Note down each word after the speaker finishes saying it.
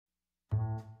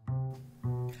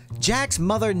Jack's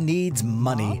mother needs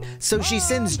money, so she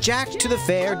sends Jack to the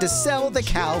fair to sell the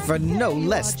cow for no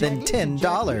less than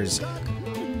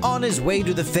 $10. On his way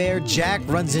to the fair, Jack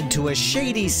runs into a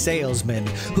shady salesman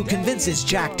who convinces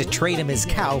Jack to trade him his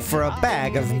cow for a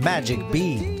bag of magic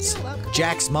beans.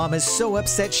 Jack's mom is so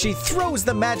upset she throws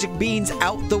the magic beans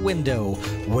out the window,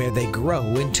 where they grow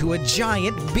into a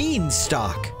giant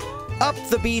beanstalk. Up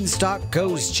the beanstalk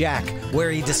goes Jack,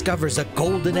 where he discovers a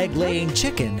golden egg-laying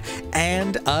chicken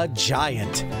and a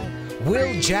giant.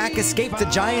 Will Jack escape the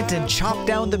giant and chop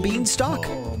down the beanstalk?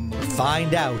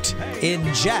 Find out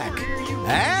in Jack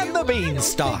and the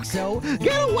Beanstalk. So,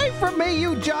 get away from me,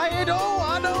 you giant! Oh,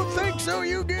 I don't think so.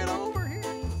 You get over